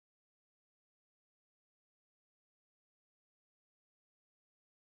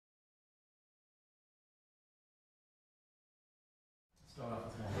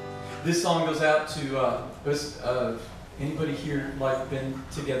This song goes out to anybody here like been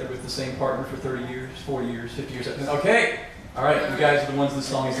together with the same partner for 30 years, 40 years, 50 years? Okay, all right, you guys are the ones this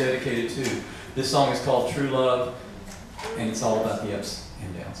song is dedicated to. This song is called True Love, and it's all about the ups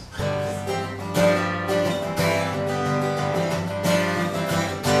and downs.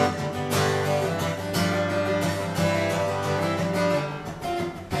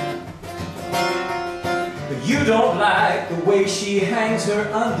 You don't like the way she hangs her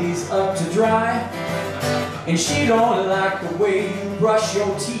undies up to dry, and she don't like the way you brush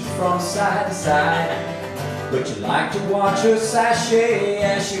your teeth from side to side. But you like to watch her sashay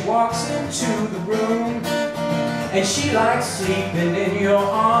as she walks into the room, and she likes sleeping in your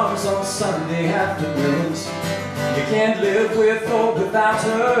arms on Sunday afternoons. You can't live with or without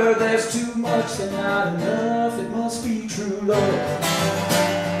her. There's too much and not enough. It must be true love.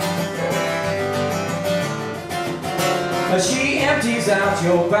 She empties out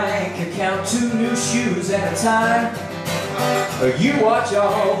your bank account, 2 new shoes at a time. You watch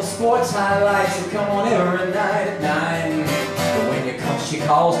all the sports highlights that come on every night at 9. But when she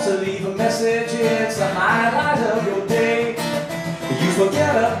calls to leave a message, it's the highlight of your day. You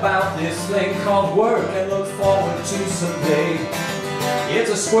forget about this thing called work and look forward to someday. It's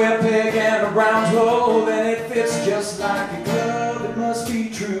a square peg and a round hole, and it fits just like a glove. It must be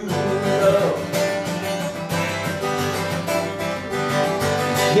true love.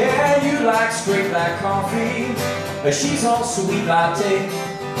 Yeah, you like straight black coffee, she's on sweet latte.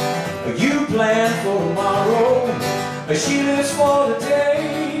 You plan for tomorrow, she lives for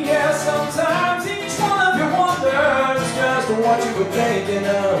today. Yeah, sometimes each one of you wonders just what you were thinking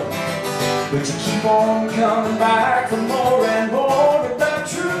of, but you keep on coming back for more and more of that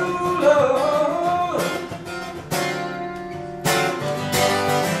true love.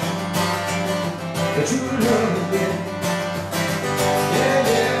 The true love, yeah.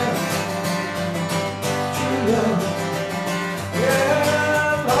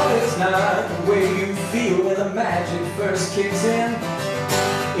 Yeah, love is not the way you feel when the magic first kicks in.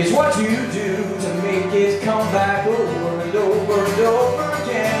 It's what you do to make it come back over and over and over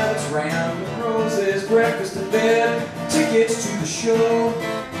again. It's random roses, breakfast to bed, tickets to the show.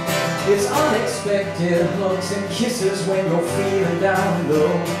 It's unexpected hugs and kisses when you're feeling down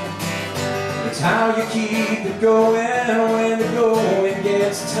low. It's how you keep it going when the going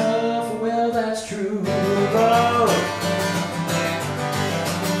gets tough. Well, that's true love.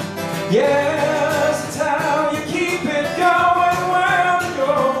 Yes, it's how you keep it going when the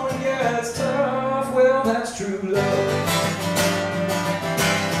going gets tough. Well, that's true love.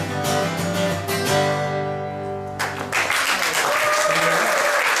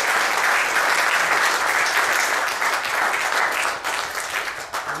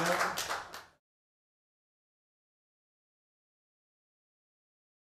 You know,